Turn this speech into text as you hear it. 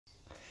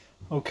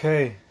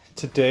Okay,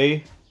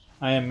 today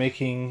I am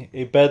making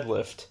a bed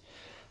lift.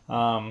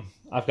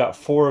 I've got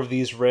 4 of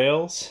these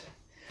rails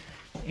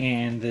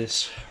and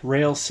this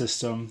rail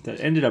system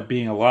that ended up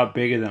being a lot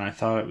bigger than I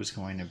thought it was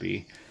going to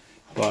be,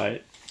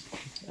 but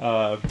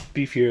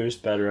beefier is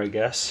better, I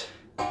guess.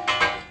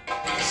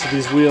 So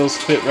these wheels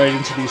fit right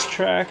into these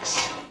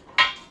tracks,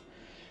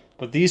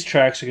 but these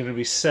tracks are going to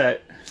be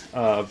set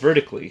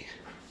vertically.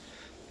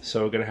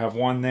 So we're going to have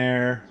one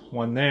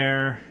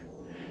there,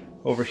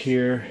 over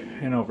here,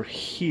 and over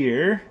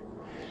here.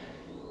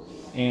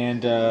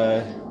 And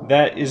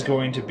that is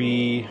going to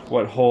be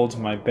what holds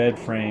my bed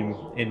frame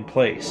in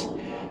place.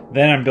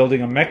 Then I'm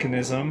building a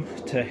mechanism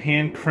to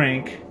hand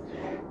crank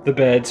the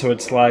bed so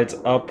it slides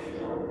up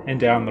and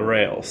down the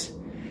rails.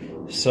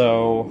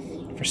 So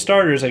for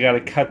starters, I got to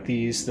cut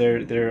these.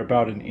 They're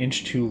about 1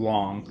 inch too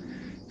long,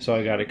 so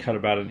I got to cut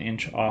about 1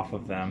 inch off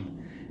of them.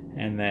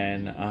 And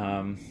then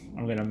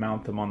I'm going to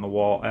mount them on the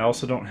wall. I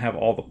also don't have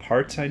all the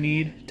parts I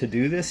need to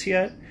do this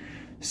yet,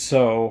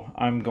 so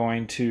I'm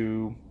going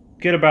to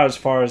get about as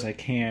far as I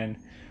can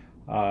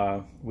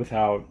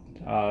without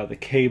the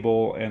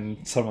cable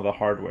and some of the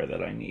hardware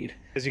that I need.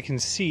 As you can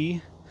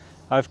see,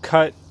 I've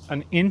cut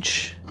 1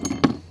 inch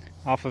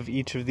off of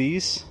each of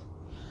these,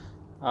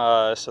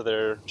 so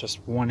they're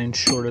just 1 inch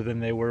shorter than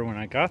they were when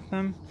I got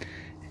them.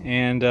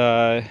 And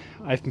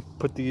I've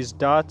put these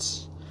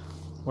dots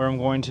where I'm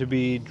going to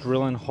be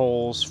drilling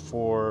holes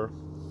for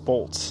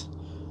bolts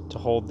to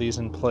hold these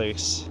in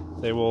place.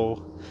 They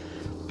will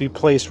be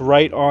placed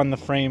right on the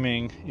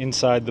framing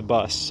inside the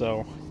bus,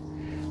 so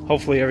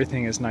hopefully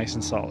everything is nice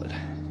and solid.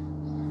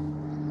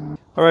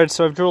 Alright,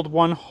 so I've drilled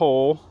 1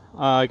 hole.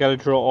 I got to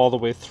drill all the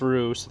way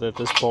through so that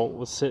this bolt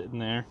will sit in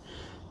there.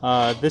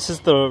 This is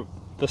the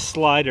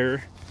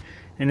slider,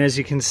 and as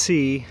you can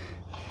see,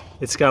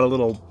 it's got a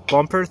little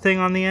bumper thing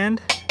on the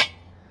end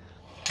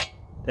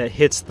that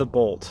hits the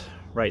bolt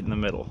right in the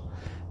middle.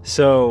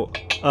 So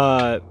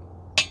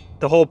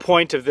the whole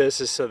point of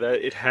this is so that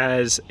it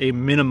has a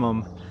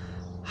minimum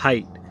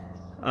height,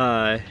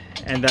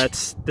 and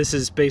this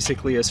is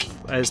basically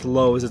as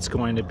low as it's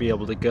going to be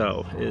able to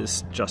go,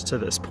 is just to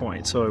this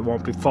point, so it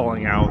won't be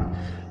falling out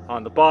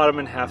on the bottom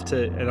and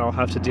I'll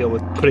have to deal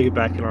with putting it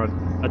back in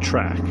on a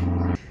track.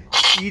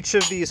 Each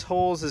of these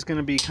holes is going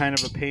to be kind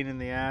of a pain in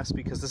the ass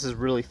because this is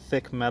really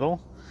thick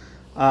metal.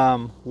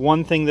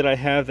 One thing that I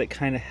have that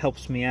kind of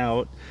helps me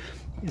out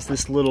is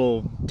this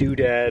little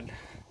doodad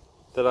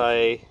that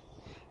I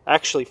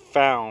actually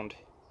found.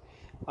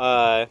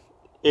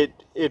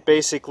 It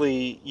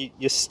basically,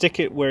 you stick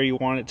it where you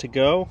want it to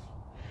go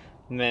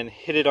and then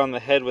hit it on the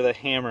head with a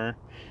hammer,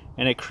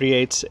 and it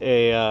creates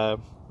a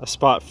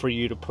spot for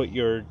you to put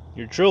your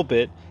drill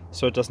bit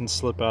so it doesn't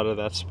slip out of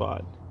that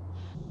spot.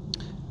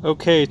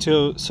 Okay,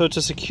 so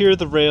to secure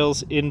the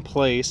rails in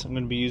place, I'm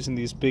going to be using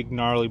these big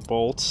gnarly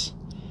bolts,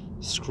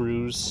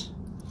 screws,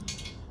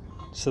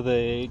 so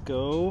they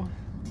go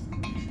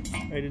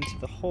right into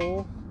the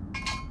hole. I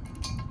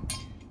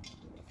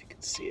don't know if you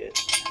can see it.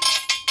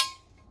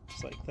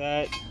 Just like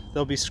that.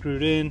 They'll be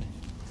screwed in,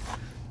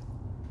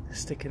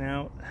 sticking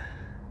out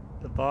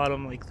the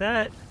bottom like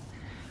that.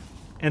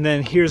 And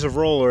then here's a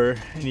roller,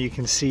 and you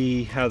can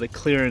see how the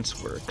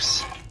clearance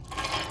works.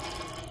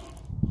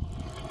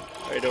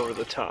 Right over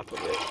the top of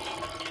it.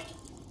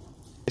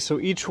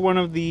 So each one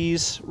of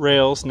these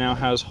rails now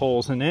has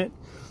holes in it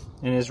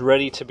and is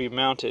ready to be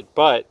mounted,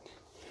 but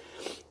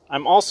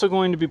I'm also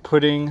going to be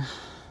putting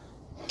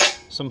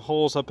some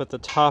holes up at the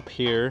top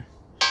here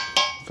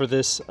for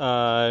this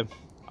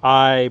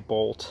eye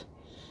bolt.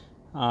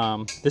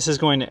 This is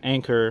going to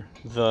anchor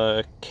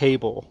the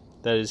cable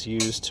that is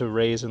used to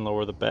raise and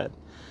lower the bed.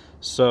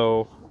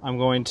 So I'm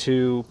going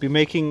to be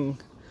making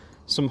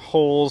some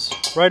holes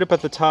right up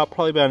at the top,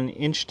 probably about 1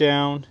 inch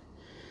down,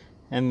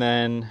 and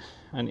then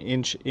 1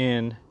 inch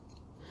in,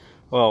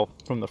 well,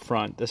 from the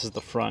front. This is the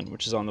front,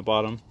 which is on the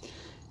bottom,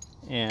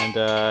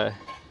 and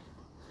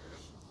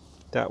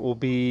that will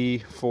be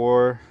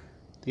for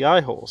the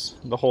eye holes.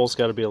 The holes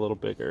got to be a little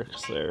bigger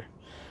because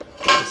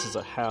this is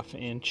a 1/2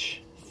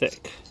 inch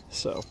thick.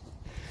 So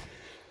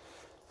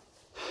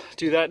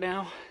do that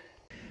now.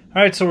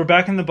 Alright, so we're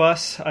back in the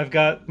bus. I've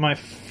got my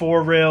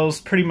 4 rails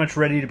pretty much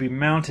ready to be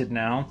mounted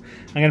now.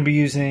 I'm going to be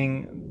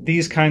using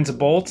these kinds of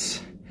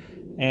bolts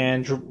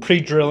and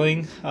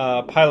pre-drilling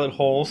pilot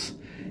holes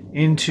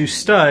into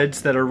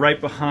studs that are right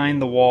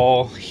behind the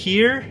wall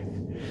here,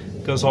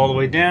 goes all the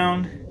way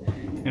down,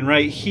 and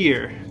right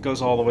here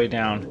goes all the way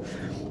down.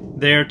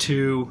 There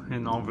too,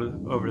 and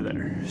over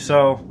there.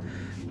 So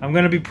I'm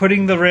going to be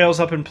putting the rails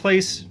up in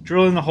place,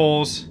 drilling the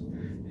holes,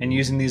 and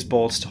using these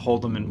bolts to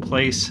hold them in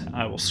place.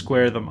 I will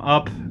square them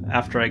up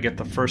after I get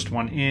the first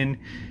one in,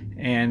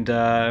 and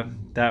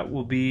that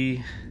will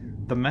be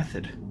the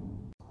method.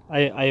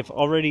 I've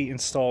already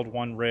installed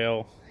 1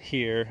 rail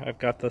here. I've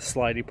got the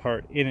slidey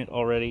part in it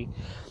already,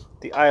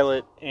 the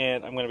eyelet,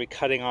 and I'm going to be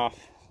cutting off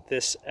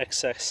this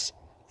excess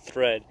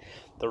thread.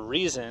 The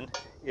reason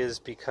is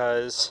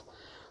because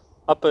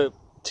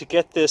to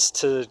get this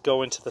to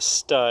go into the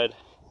stud,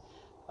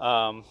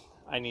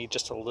 I need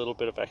just a little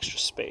bit of extra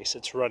space.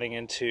 It's running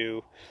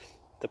into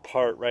the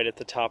part right at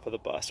the top of the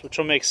bus, which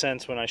will make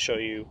sense when I show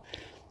you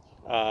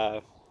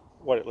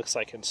what it looks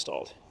like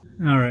installed.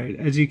 All right,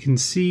 as you can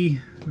see,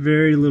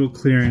 very little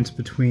clearance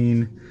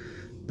between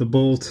the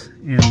bolt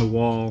and the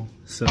wall,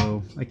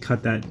 so I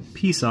cut that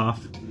piece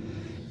off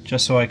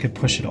just so I could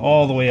push it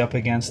all the way up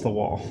against the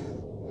wall.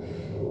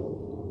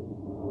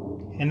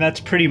 And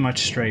that's pretty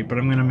much straight, but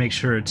I'm going to make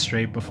sure it's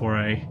straight before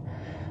I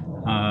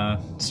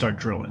start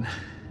drilling.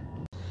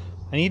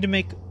 I need to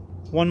make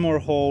one more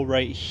hole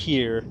right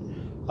here.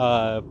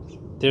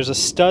 There's a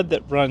stud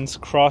that runs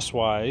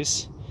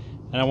crosswise,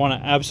 and I want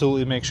to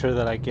absolutely make sure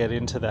that I get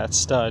into that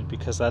stud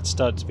because that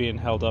stud's being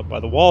held up by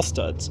the wall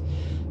studs.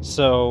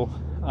 So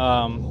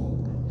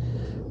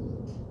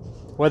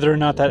whether or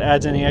not that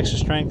adds any extra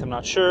strength, I'm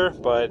not sure,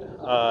 but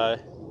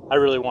I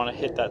really want to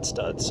hit that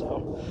stud.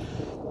 So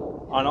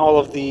on all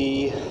of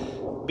the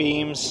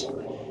beams,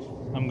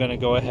 I'm going to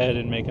go ahead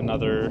and make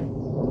another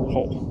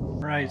hole.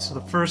 Right, so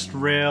the first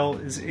rail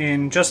is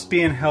in, just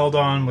being held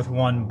on with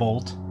one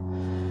bolt.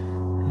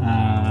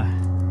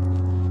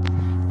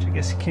 Which I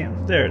guess you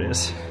can't, there it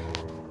is.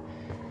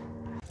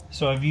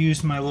 So I've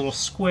used my little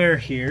square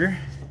here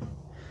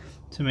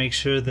to make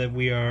sure that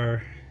we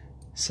are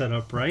set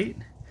up right.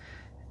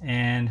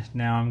 And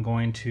now I'm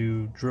going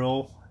to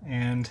drill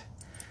and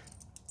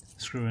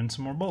screw in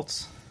some more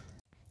bolts.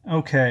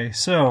 Okay,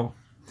 so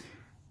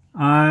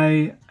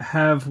I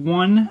have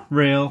one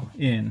rail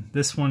in.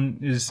 This one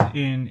is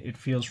in. It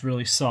feels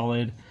really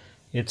solid.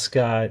 It's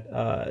got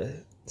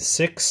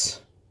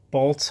 6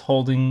 bolts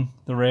holding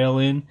the rail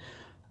in.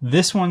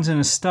 This one's in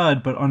a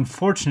stud, but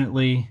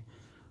unfortunately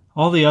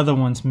all the other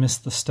ones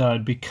missed the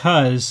stud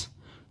because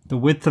the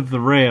width of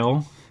the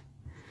rail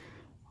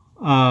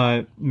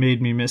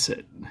made me miss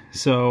it.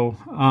 So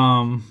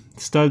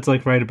stud's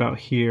like right about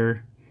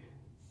here,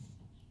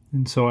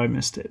 and so I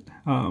missed it.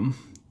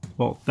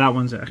 Well, that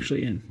one's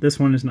actually in. This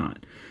one is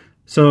not.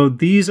 So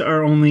these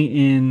are only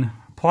in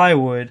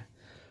plywood,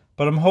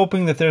 but I'm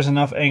hoping that there's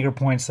enough anchor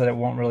points that it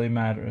won't really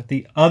matter.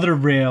 The other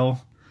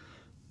rail,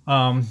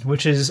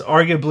 which is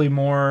arguably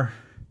more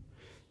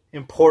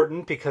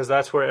important because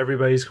that's where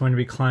everybody's going to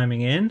be climbing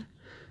in,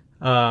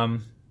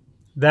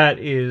 that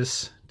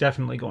is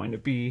definitely going to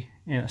be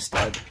in a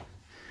stud.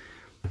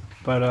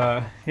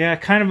 But yeah,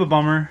 kind of a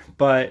bummer,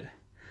 but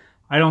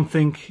I don't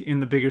think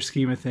in the bigger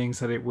scheme of things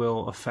that it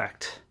will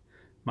affect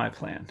my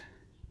plan.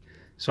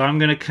 So I'm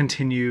going to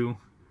continue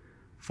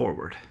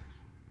forward.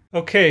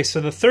 Okay, so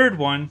the third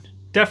one,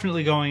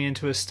 definitely going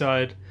into a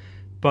stud,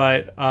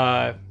 but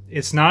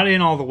it's not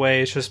in all the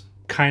way. It's just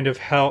kind of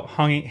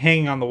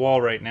hanging on the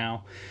wall right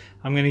now.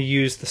 I'm going to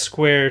use the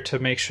square to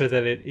make sure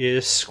that it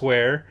is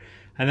square.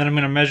 And then I'm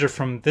going to measure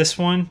from this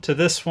one to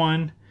this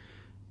one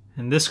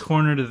and this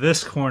corner to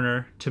this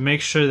corner to make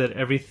sure that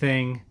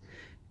everything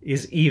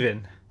is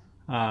even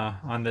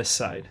on this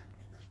side.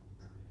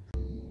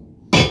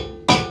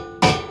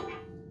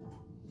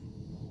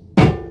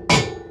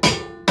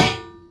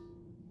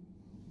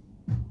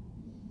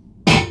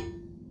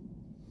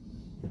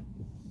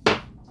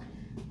 Alright,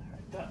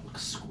 that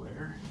looks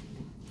square.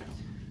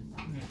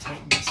 I'm going to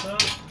tighten this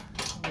up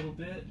a little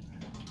bit.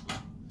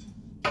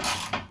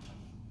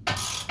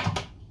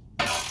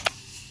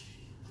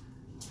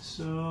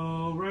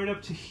 So right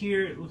up to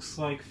here it looks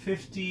like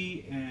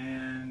 50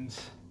 and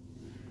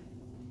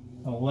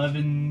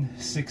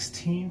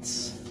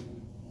 11/16.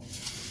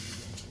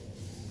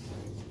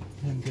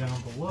 And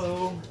down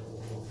below,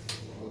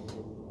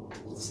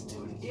 let's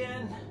do it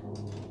again.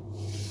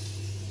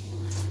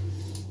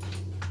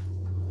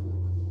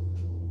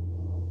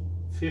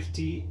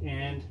 $50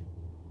 and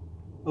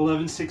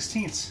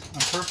 11/16.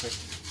 I'm perfect.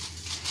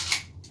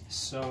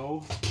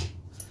 So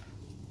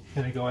I'm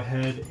gonna go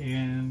ahead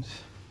and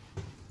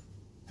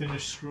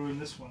finish screwing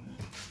this one in.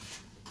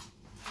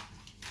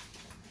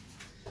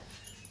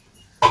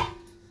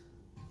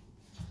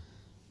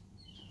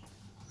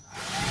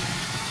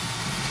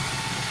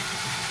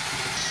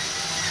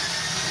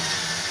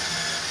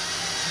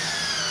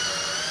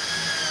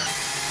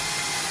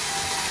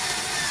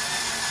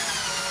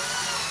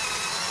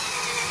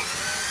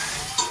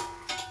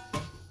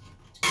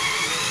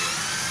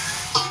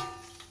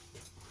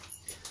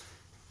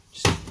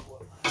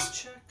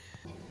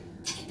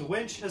 The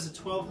winch has a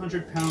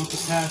 1,200 pound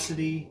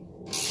capacity.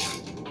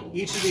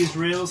 Each of these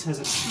rails has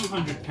a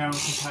 200 pound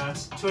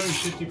capacity,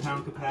 250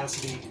 pound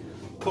capacity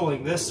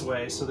pulling this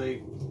way, so they're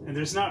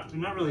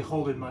not really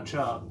holding much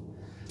up.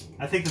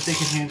 I think that they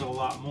can handle a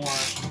lot more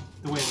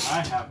the way that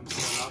I have them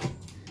set up.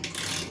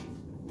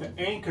 The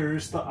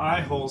anchors, the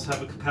eye holes,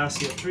 have a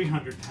capacity of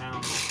 300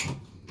 pounds. And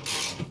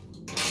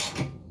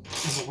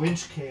the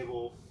winch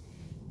cable,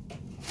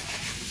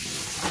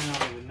 I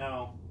don't even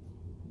know,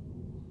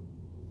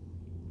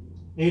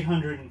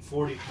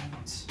 840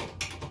 pounds.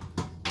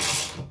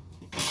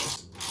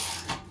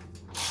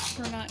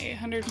 We're not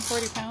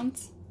 840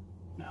 pounds?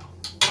 No.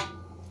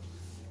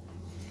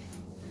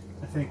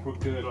 I think we're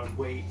good on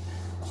weight.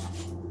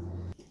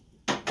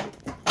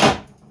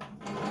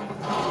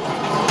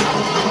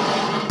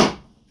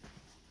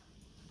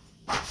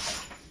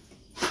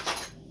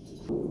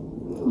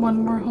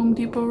 One more Home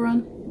Depot run.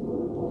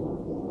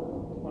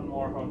 One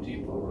more Home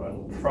Depot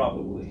run,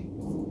 probably.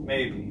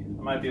 Maybe.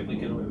 I might be able to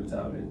get away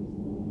without it.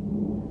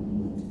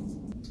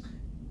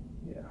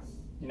 Yeah.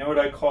 You know what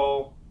I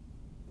call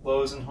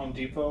Lowe's and Home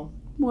Depot?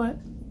 What?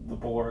 The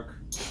Borg.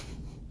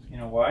 You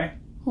know why?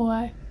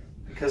 Why?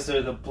 Because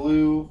they're the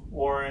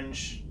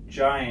blue-orange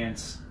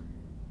giants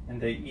and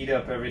they eat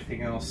up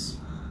everything else.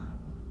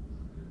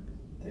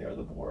 They are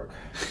the Borg.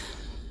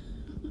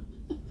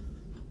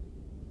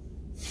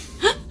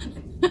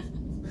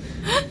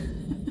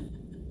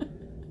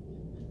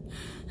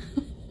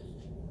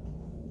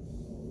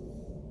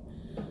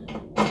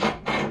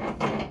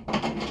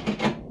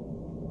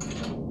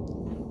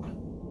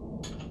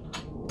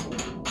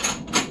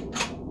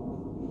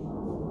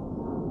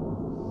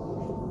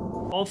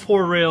 All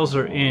 4 rails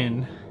are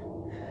in.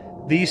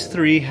 These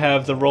 3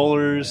 have the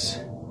rollers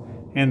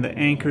and the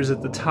anchors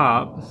at the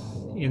top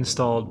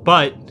installed,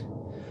 but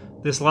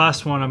this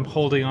last one I'm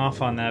holding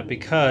off on that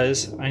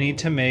because I need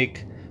to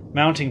make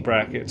mounting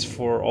brackets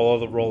for all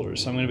of the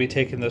rollers. So I'm going to be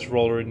taking this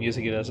roller and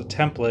using it as a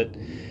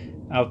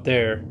template out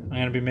there. I'm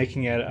going to be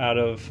making it out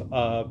of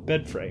a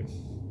bed frame,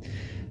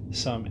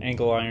 some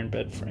angle iron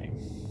bed frame.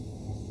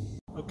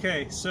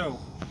 Okay, so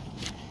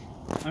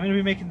I'm going to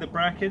be making the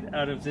bracket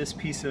out of this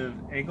piece of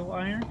angle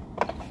iron.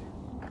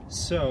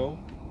 So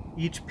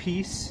each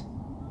piece,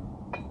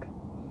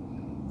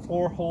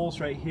 4 holes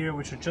right here,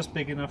 which are just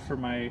big enough for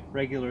my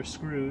regular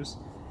screws,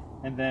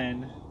 and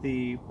then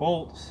the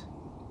bolts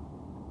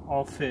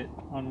all fit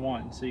on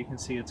one, so you can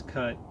see it's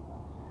cut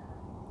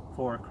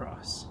 4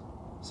 across.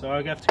 So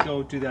I have to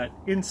go do that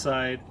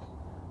inside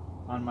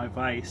on my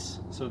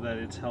vise so that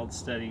it's held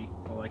steady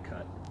while I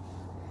cut.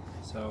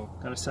 So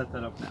gotta set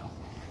that up now.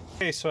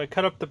 Okay, so I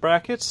cut up the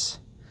brackets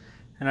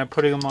and I'm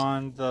putting them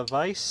on the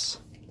vise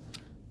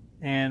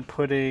and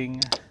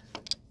putting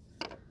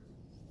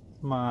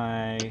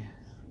my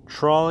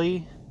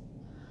trolley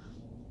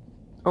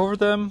over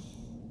them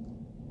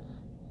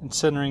and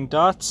centering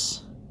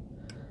dots.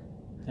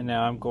 And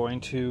now I'm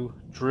going to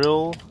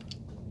drill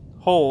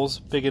holes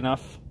big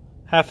enough,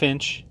 1/2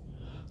 inch,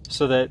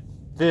 so that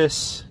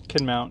this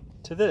can mount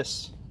to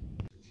this.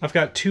 I've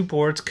got 2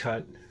 boards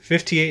cut,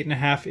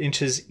 58.5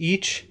 inches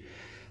each,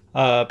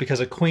 because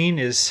a queen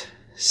is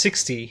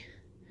 60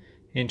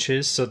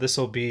 inches, so this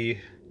will be,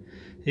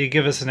 you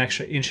give us an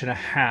extra 1.5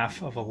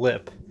 inches of a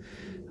lip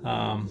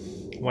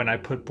when I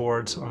put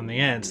boards on the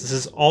ends. This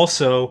is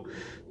also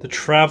the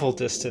travel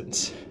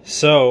distance.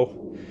 So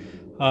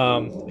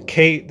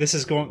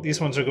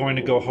these ones are going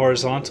to go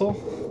horizontal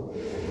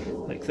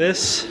like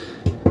this.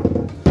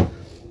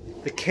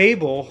 The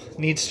cable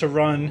needs to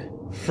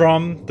run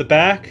from the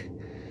back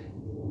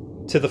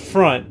to the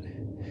front,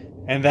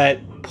 and that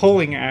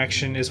pulling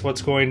action is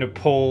what's going to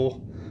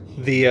pull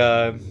the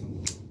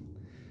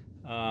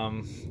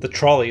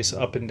trolleys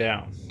up and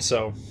down.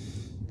 So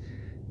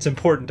it's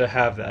important to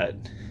have that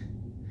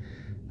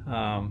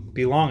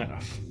be long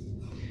enough,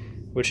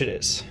 which it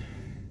is.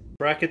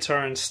 Brackets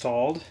are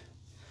installed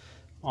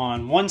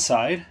on one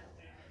side.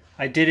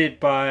 I did it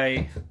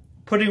by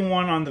putting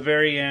one on the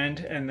very end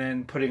and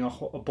then putting a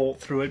bolt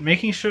through it,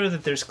 making sure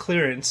that there's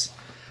clearance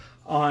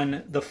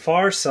on the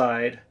far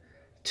side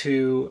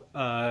to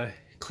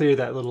clear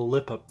that little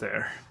lip up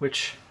there,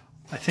 which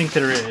I think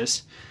there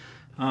is.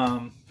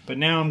 But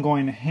now I'm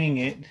going to hang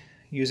it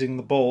using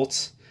the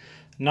bolts.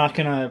 I'm not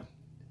going to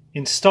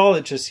install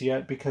it just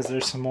yet because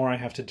there's some more I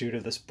have to do to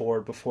this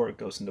board before it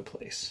goes into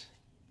place.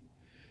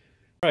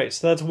 Alright,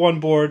 so that's one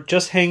board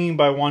just hanging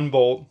by one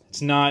bolt.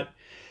 It's not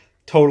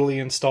totally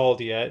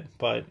installed yet,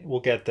 but we'll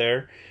get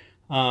there.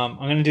 I'm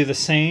going to do the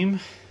same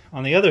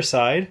on the other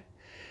side,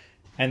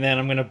 and then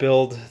I'm going to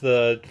build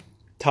the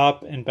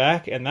top and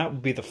back, and that will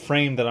be the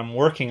frame that I'm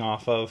working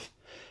off of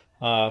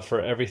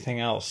for everything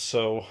else.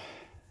 So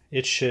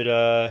it should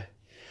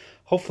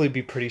hopefully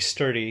be pretty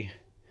sturdy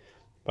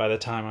by the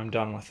time I'm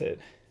done with it.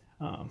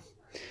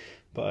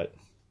 But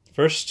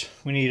first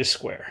we need a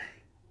square.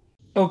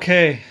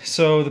 Okay,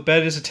 so the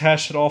bed is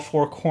attached at all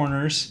 4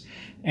 corners,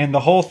 and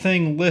the whole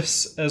thing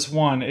lifts as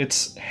one.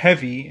 It's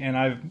heavy, and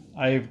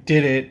I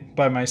did it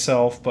by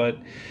myself, but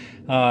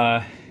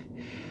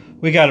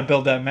we got to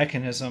build that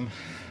mechanism.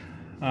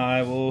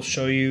 I will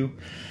show you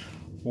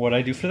what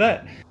I do for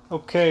that.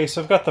 Okay, so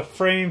I've got the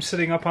frame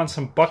sitting up on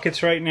some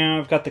buckets right now.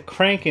 I've got the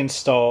crank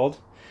installed,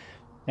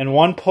 and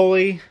 1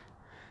 pulley,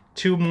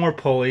 2 more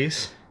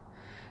pulleys,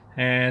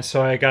 and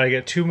so I got to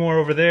get 2 more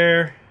over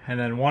there, and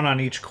then 1 on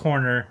each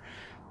corner.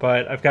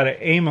 But I've got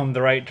to aim them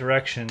the right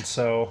direction,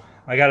 so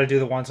I got to do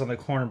the ones on the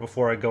corner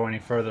before I go any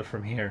further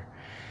from here.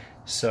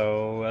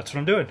 So that's what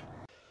I'm doing.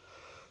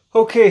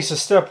 Okay, so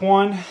step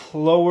 1,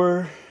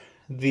 lower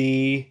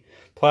the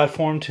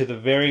platform to the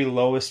very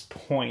lowest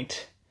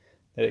point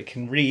that it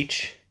can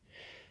reach.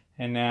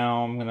 And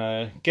now I'm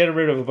gonna get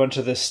rid of a bunch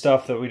of this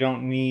stuff that we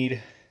don't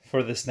need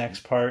for this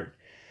next part.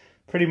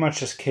 Pretty much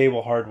just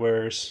cable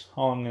hardware is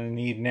all I'm gonna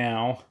need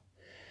now,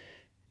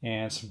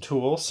 and some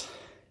tools.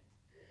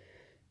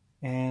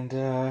 And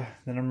then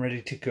I'm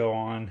ready to go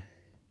on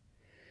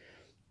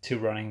to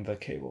running the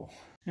cable.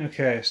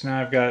 Okay, so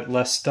now I've got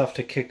less stuff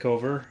to kick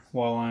over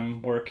while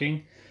I'm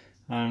working.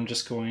 I'm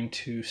just going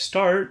to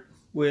start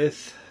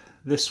with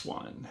this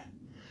one.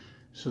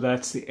 So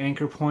that's the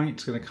anchor point.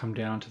 It's going to come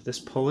down to this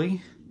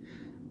pulley,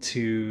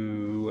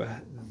 to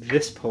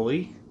this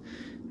pulley,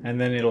 and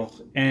then it'll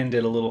end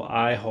at a little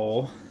eye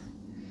hole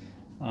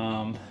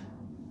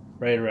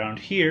right around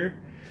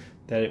here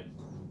that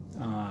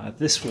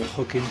this will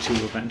hook into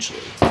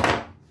eventually.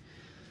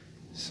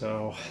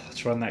 So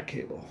let's run that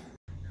cable.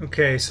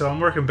 Okay, so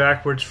I'm working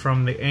backwards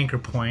from the anchor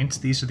points.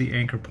 These are the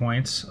anchor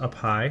points up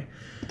high.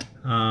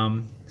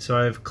 So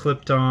I've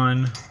clipped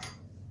on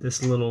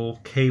this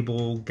little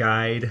cable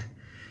guide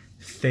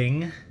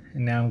thing,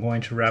 and now I'm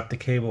going to wrap the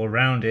cable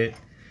around it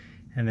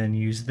and then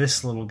use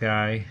this little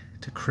guy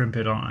to crimp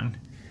it on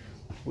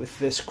with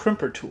this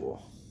crimper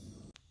tool.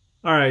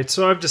 Alright,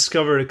 so I've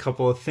discovered a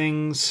couple of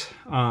things.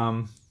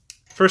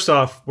 First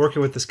off,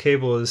 working with this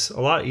cable is a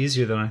lot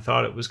easier than I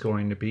thought it was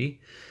going to be.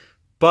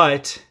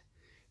 But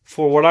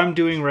for what I'm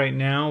doing right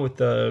now with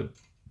the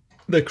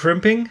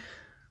crimping,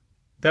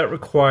 that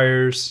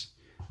requires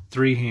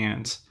 3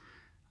 hands.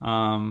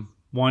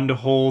 One to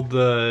hold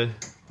the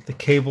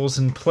cables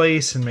in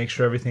place and make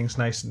sure everything's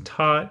nice and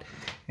taut,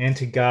 and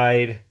to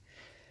guide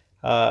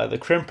the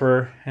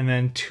crimper, and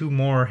then 2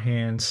 more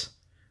hands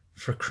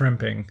for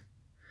crimping.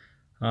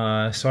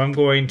 So I'm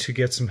going to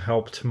get some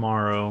help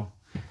tomorrow.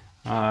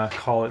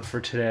 Call it for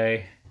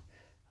today.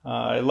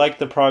 I like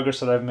the progress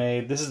that I've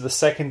made. This is the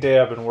second day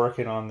I've been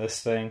working on this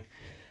thing.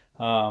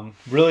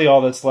 Really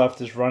all that's left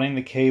is running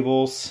the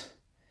cables,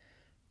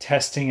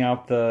 testing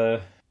out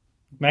the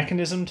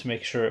mechanism to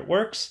make sure it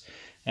works,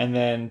 and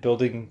then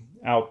building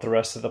out the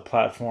rest of the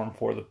platform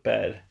for the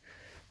bed,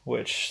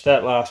 which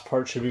that last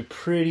part should be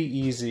pretty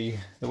easy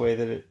the way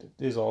that it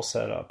is all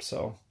set up.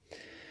 So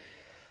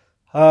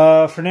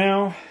for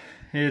now,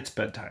 it's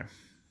bedtime.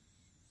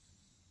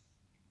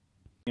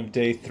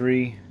 Day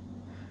 3,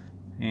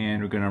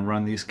 and we're gonna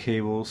run these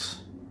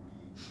cables.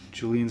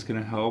 Julian's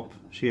gonna help.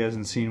 She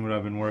hasn't seen what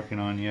I've been working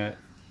on yet.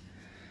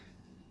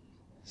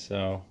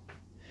 So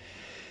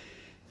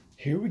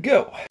here we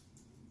go.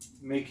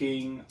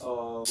 Making a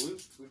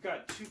loop. We've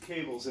got 2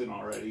 cables in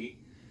already,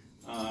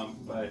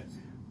 but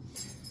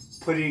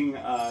putting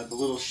the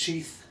little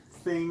sheath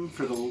thing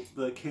for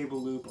the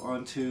cable loop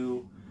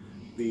onto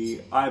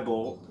the eye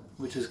bolt,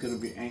 which is going to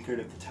be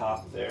anchored at the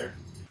top there.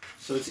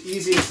 So it's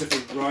easiest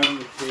if we run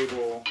the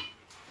cable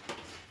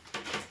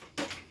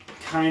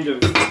kind of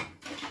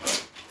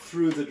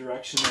through the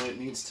direction that it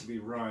needs to be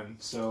run.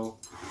 So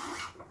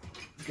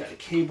we've got a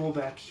cable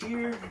back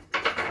here,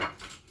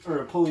 or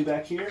a pulley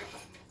back here.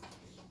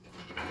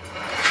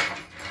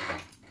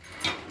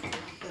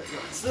 That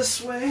runs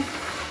this way.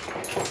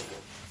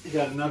 You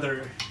got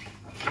another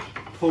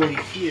pulley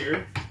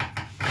here.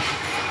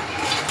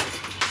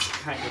 It's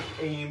kind of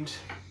aimed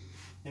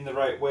in the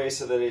right way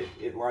so that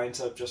it lines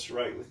up just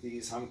right with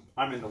these.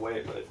 I'm in the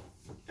way, but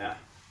yeah.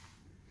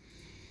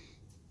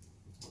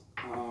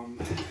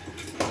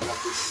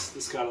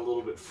 This got a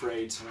little bit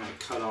frayed, so I'm going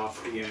to cut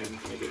off the end,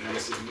 make it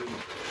nice and neat.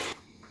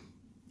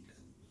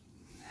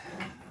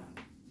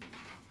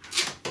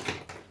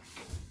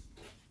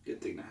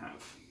 Good thing to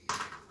have.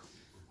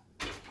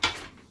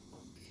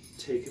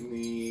 Taking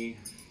the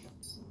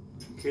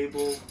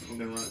cable, I'm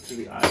going to run it through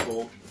the eye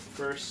bolt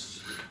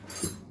first.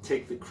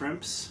 Take the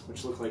crimps,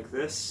 which look like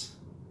this,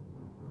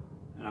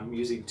 and I'm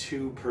using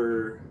 2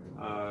 per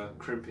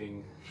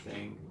crimping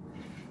thing,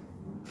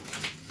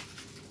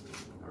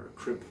 or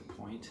crimp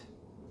point.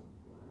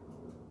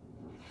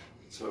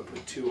 So I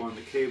put 2 on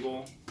the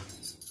cable,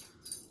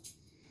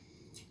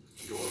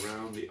 go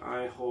around the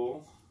eye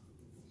hole,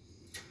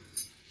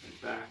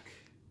 and back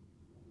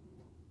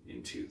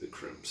into the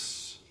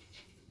crimps.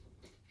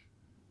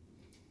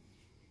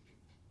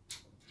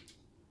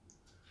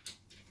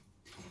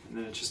 And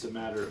then it's just a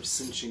matter of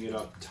cinching it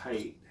up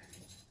tight.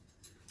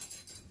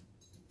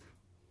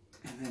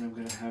 And then I'm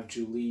going to have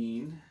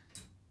Julene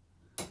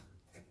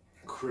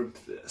crimp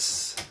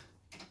this.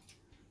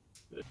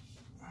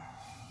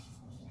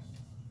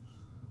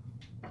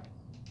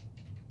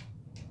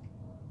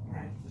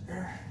 Right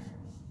there.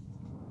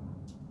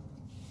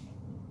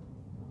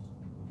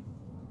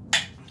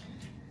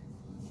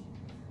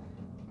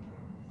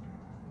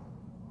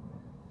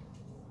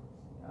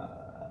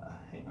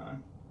 Hang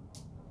on.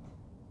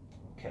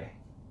 Okay.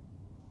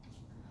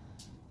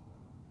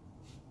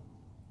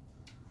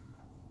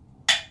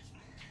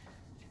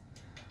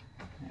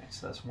 Alright,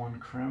 so that's 1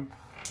 crimp.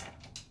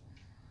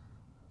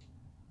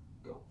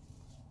 Go.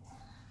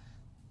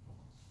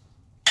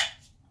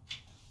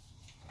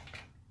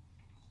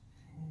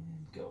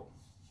 And go.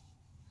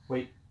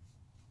 Wait.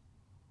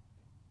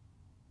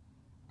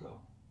 Go.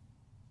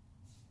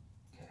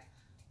 Okay.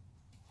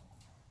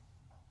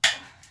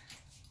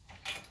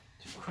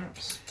 2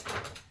 crimps.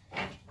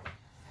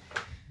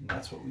 And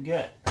that's what we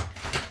get.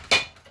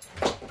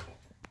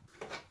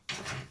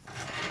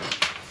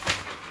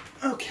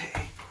 Okay,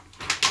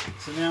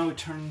 so now we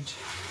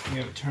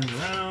have it turned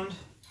around.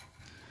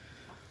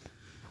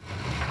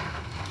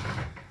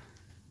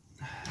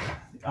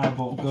 The eye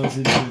bolt goes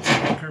into its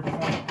anchor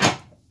point.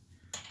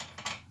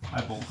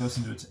 Eye bolt goes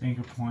into its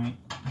anchor point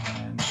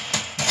and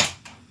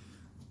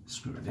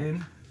screw it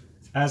in.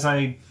 As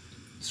I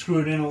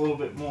screw it in a little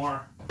bit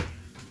more,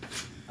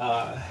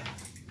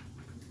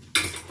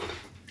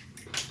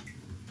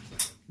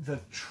 the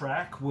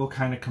track will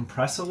kind of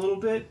compress a little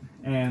bit,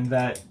 and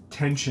that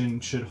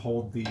tension should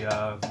hold the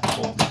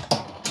bolt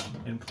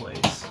in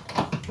place.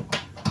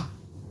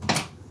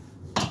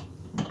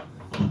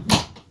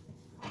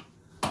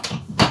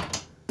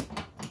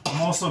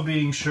 I'm also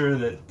being sure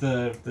that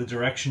the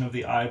direction of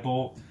the eye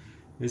bolt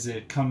is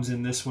it comes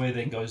in this way,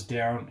 then goes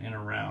down and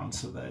around,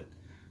 so that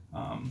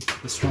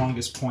the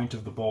strongest point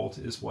of the bolt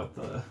is what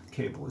the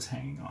cable is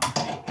hanging on.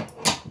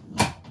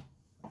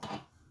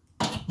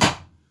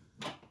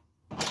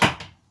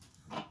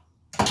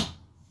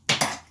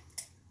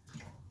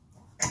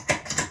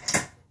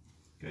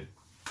 Good.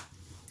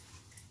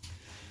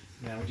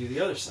 Now we do the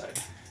other side.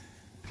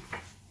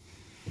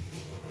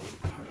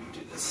 How do we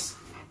do this?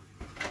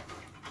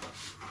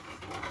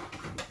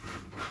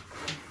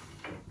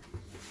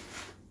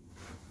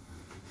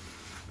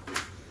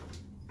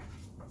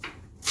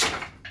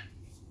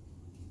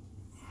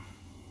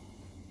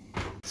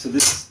 So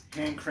this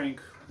hand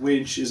crank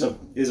winch is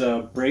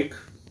a brake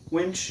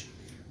winch,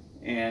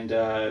 and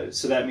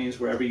so that means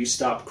wherever you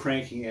stop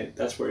cranking it,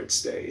 that's where it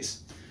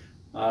stays.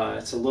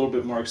 It's a little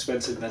bit more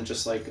expensive than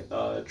just like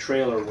a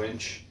trailer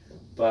winch,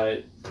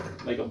 but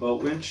like a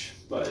boat winch,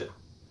 but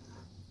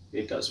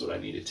it does what I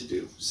need it to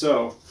do.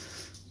 So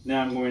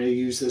now I'm going to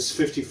use this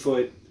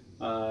 50-foot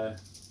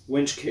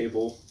winch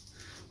cable,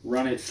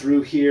 run it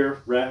through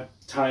here,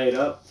 tie it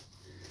up,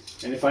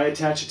 and if I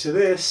attach it to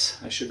this,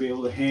 I should be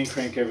able to hand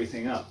crank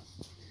everything up.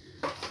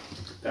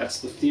 That's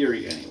the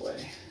theory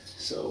anyway.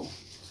 So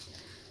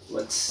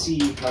let's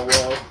see how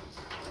well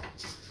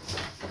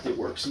it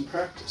works in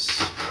practice.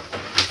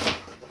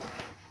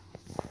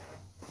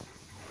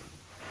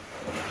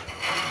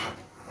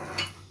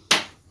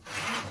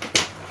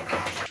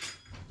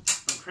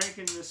 I'm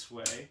cranking this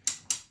way.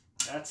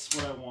 That's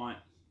what I want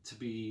to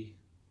be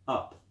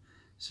up.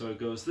 So it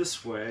goes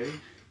this way.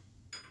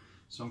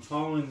 So I'm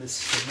following this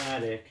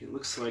schematic. It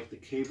looks like the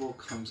cable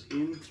comes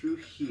in through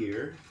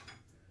here.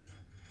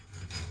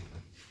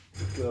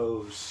 It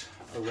goes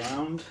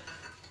around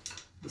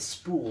the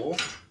spool.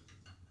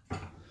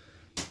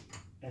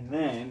 And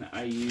then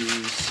I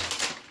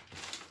use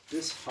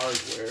this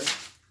hardware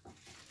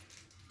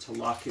to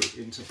lock it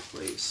into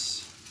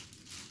place.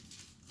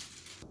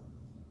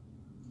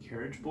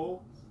 Carriage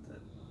bolt that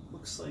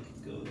looks like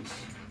it goes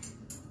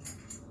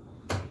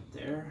right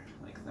there,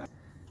 like that.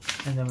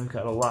 And then we've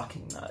got a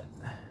locking nut.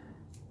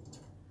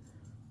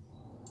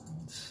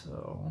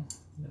 So,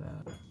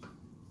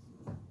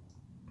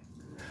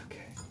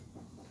 okay.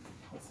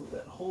 Hopefully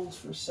that holds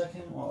for a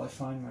second while I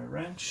find my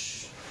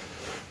wrench.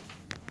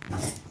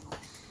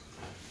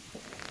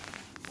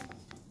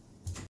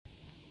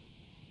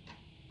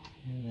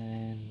 And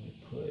then we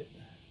put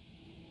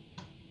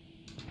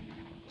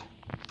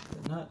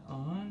the nut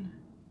on.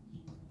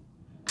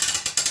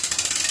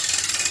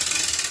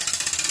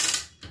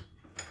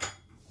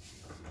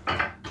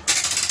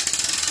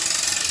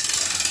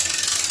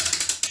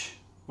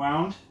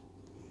 Wound.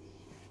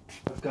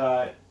 I've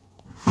got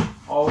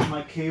all of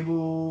my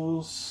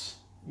cables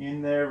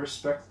in their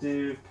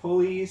respective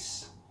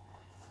pulleys.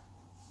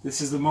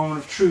 This is the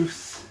moment of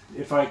truth.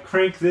 If I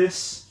crank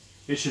this,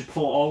 it should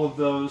pull all of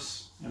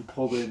those and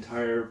pull the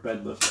entire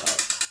bed lift out.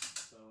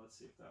 So let's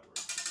see if that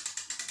works.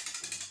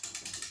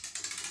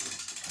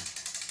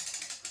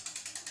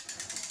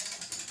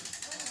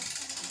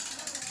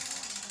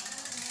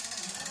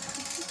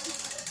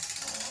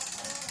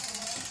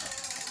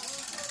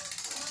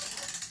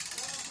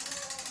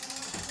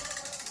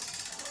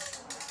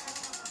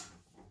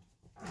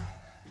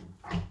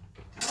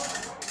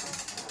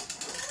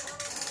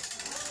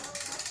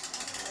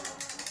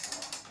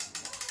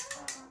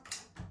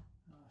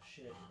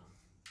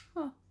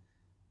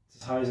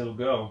 As high as it'll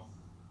go.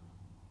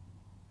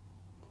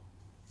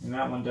 And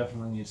that one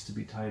definitely needs to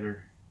be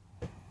tighter.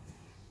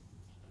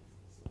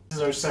 This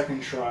is our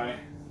second try.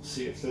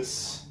 See if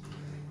this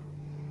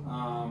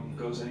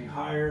goes any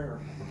higher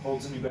or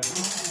holds any better.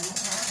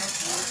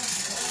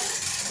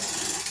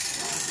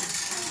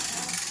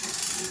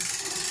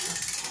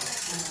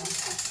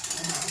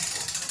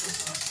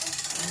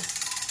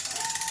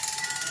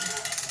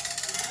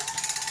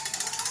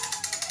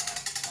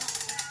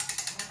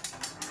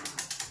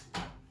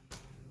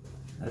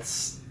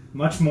 That's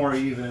much more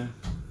even.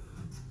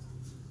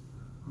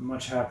 I'm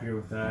much happier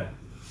with that.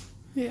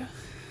 Yeah.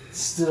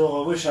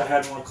 Still, I wish I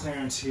had more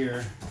clearance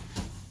here.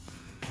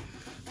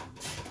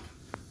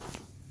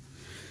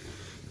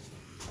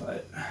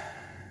 But I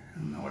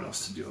don't know what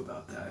else to do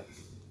about that.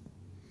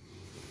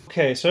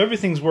 Okay, so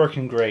everything's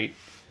working great.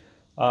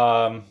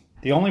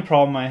 The only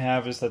problem I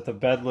have is that the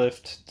bed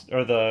lift,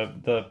 or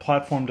the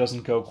platform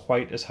doesn't go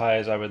quite as high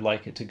as I would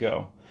like it to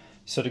go.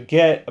 So to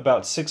get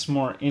about 6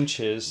 more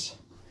inches,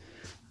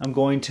 I'm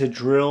going to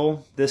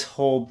drill this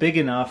hole big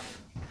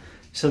enough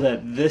so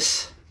that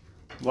this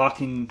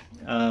locking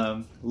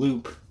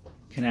loop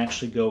can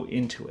actually go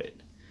into it.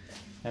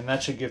 And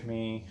that should give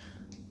me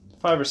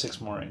 5 or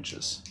 6 more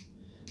inches.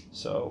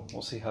 So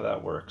we'll see how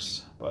that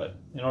works. But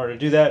in order to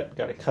do that,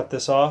 got to cut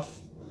this off,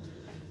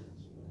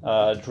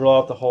 drill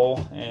out the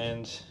hole,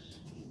 and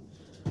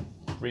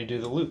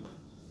redo the loop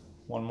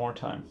one more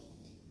time.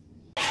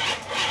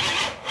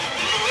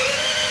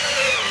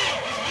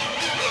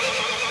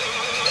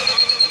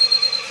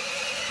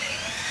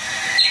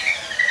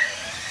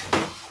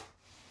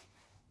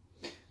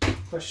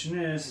 Question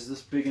is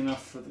this big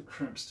enough for the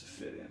crimps to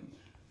fit in?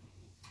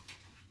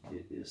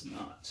 It is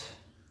not.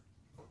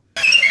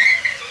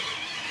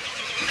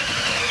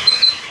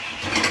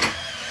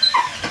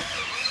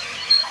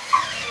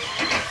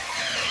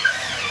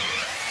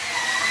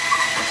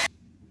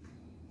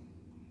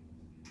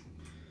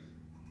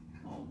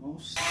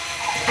 Almost.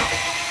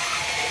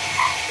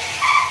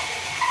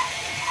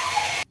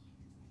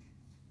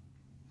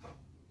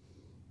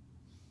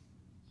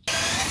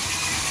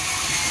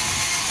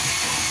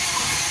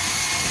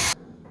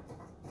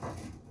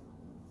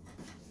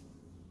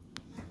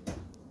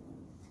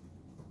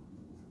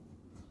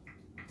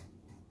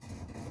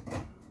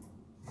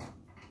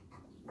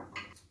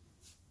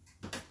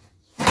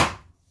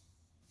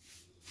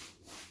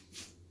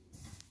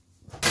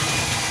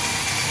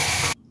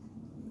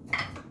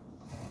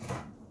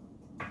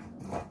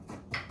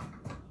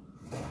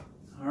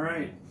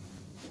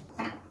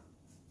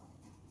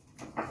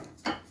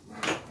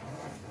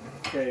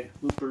 Okay,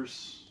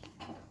 loopers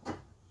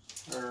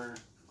or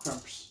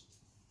crimps.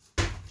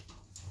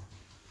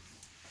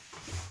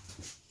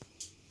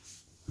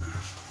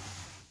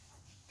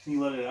 Can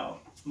you let it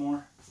out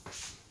more?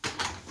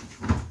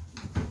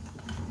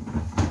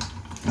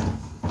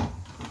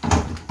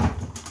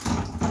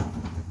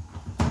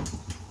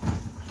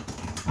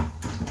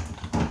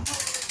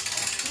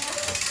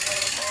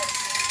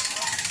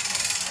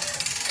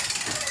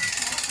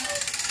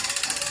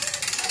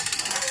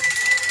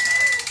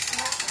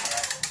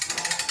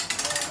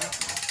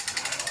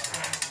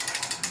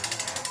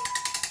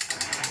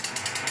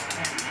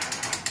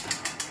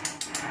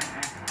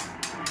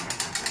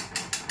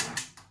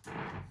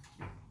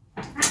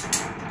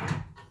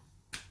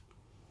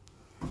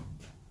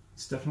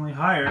 Definitely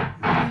higher.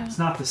 Yeah. It's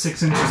not the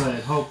 6 inches I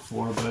had hoped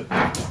for, but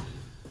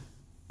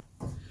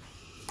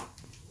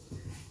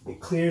it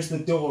clears the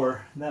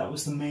door. That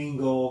was the main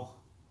goal.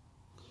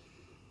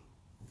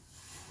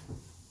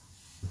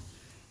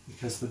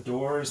 Because the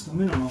door is the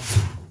minimum.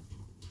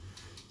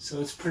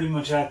 So it's pretty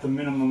much at the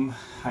minimum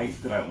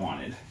height that I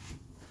wanted.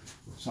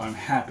 So I'm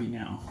happy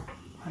now.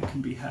 I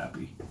can be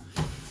happy.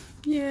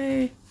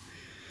 Yay.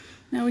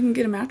 Now we can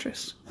get a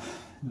mattress.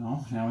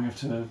 No, now we have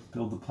to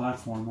build the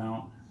platform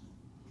out.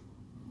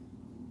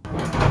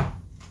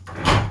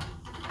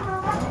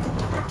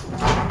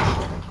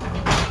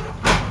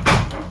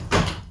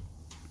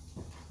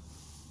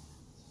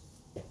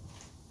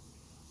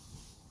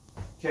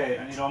 Okay,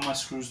 I need all my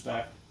screws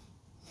back.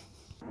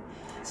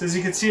 So as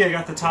you can see, I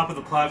got the top of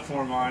the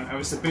platform on. I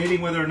was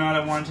debating whether or not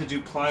I wanted to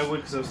do plywood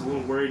because I was a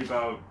little worried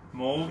about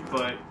mold,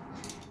 but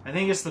I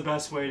think it's the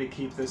best way to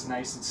keep this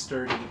nice and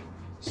sturdy.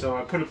 So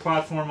I put a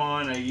platform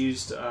on. I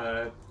used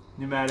a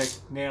pneumatic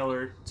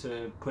nailer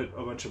to put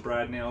a bunch of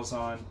brad nails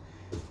on,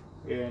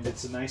 and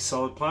it's a nice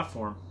solid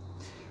platform.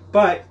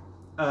 But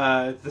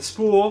the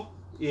spool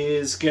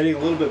is getting a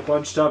little bit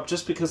bunched up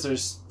just because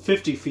there's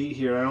 50 feet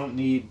here. I don't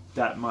need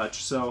that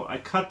much. So I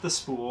cut the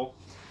spool.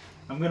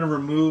 I'm going to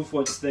remove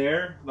what's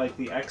there, like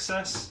the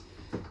excess,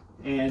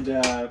 and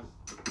then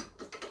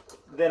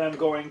I'm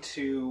going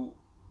to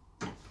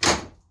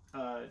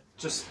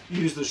just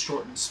use the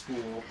shortened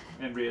spool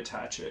and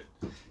reattach it.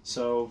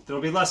 So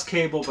there'll be less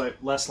cable, but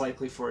less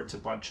likely for it to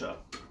bunch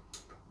up.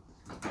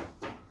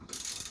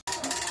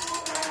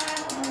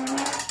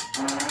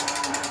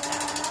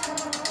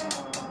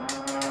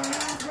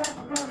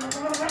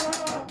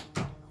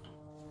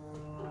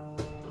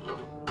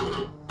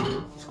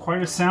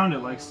 Quite a sound it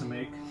likes to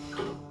make.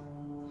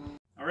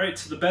 Alright,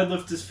 so the bed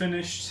lift is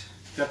finished.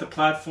 Got the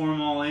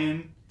platform all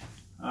in.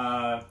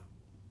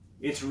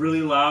 It's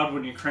really loud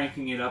when you're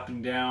cranking it up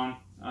and down,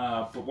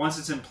 but once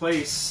it's in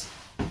place,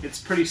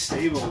 it's pretty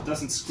stable. It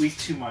doesn't squeak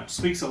too much. It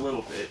squeaks a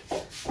little bit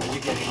as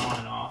you're getting on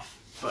and off,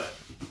 but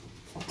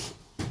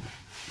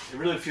it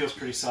really feels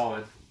pretty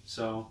solid.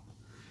 So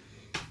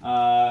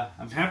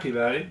I'm happy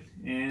about it,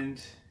 and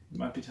it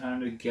might be time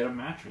to get a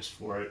mattress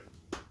for it.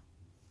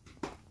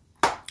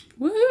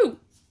 Woohoo!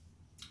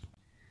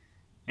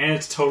 And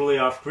it's totally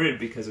off grid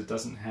because it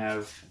doesn't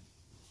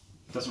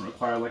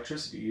require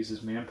electricity. It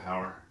uses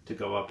manpower to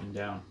go up and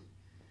down.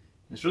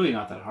 It's really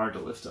not that hard to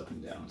lift up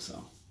and down,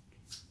 so.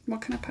 What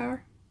kind of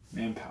power?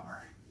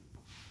 Manpower.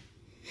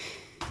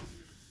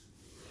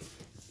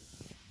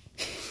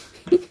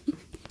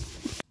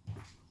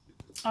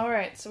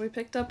 Alright, so we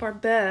picked up our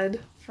bed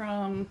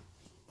from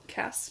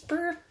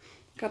Casper.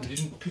 You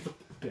didn't pick up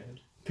the bed.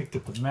 Picked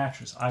up the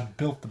mattress. I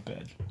built the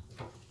bed.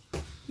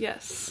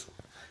 Yes,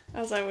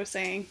 as I was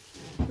saying,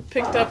 we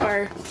picked up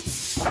our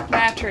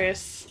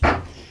mattress.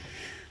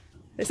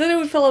 They said it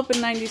would fill up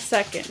in 90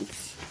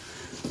 seconds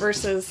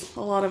versus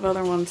a lot of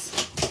other ones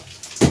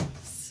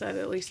said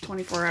at least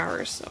 24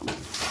 hours, so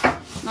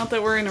not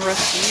that we're in a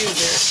rush to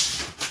use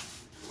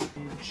it.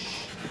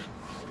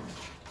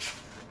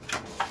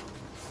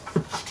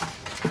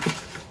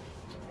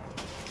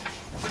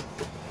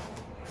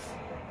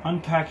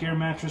 Unpack your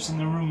mattress in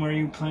the room where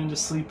you plan to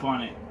sleep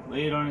on it.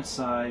 Lay it on its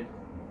side.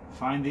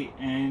 Find the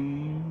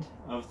end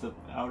of the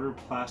outer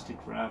plastic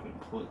wrap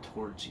and pull it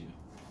towards you.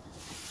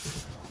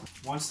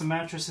 Once the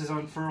mattress is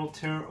unfurled,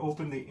 tear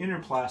open the inner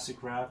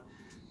plastic wrap.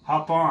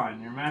 Hop on.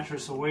 Your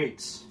mattress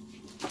awaits.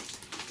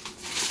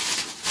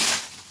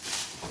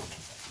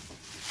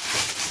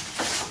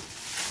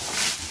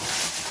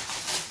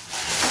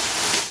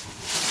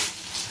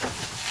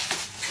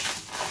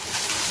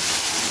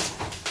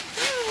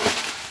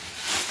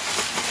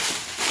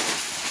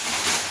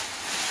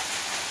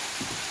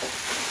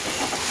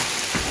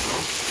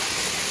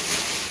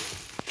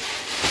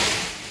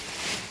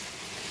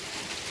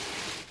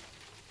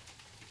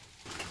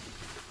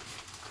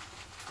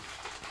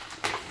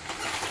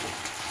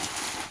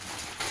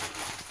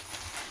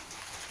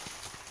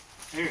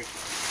 Here.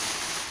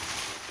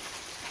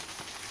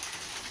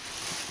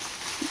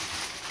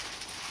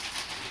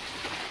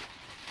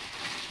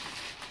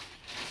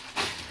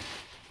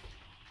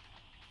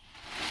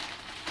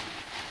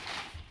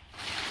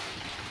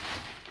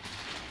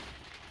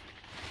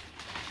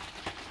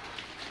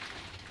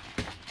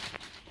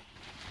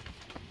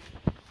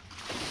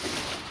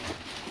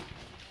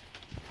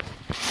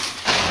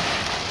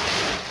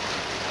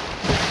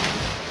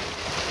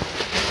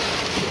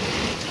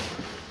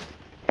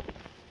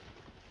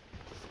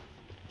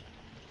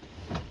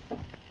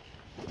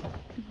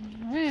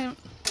 Alright.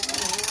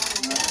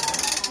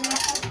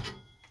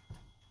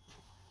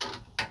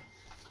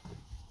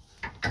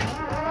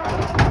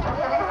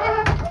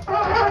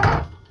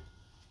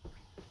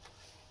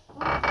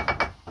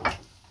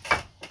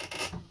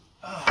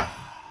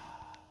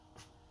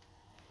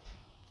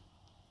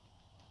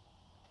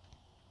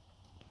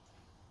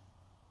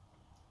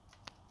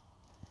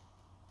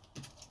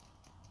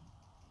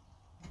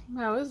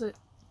 How is it?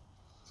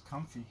 It's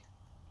comfy.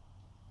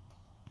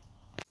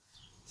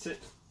 Sit,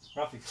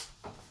 Ruffy.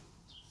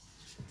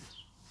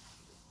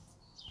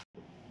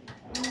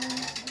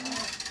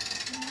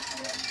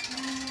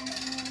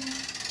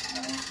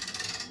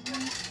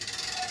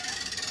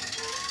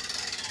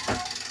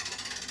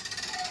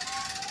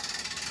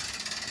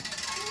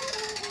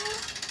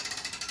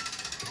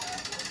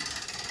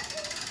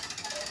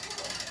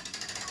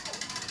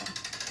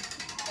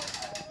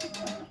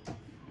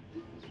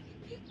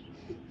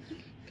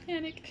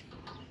 Panic.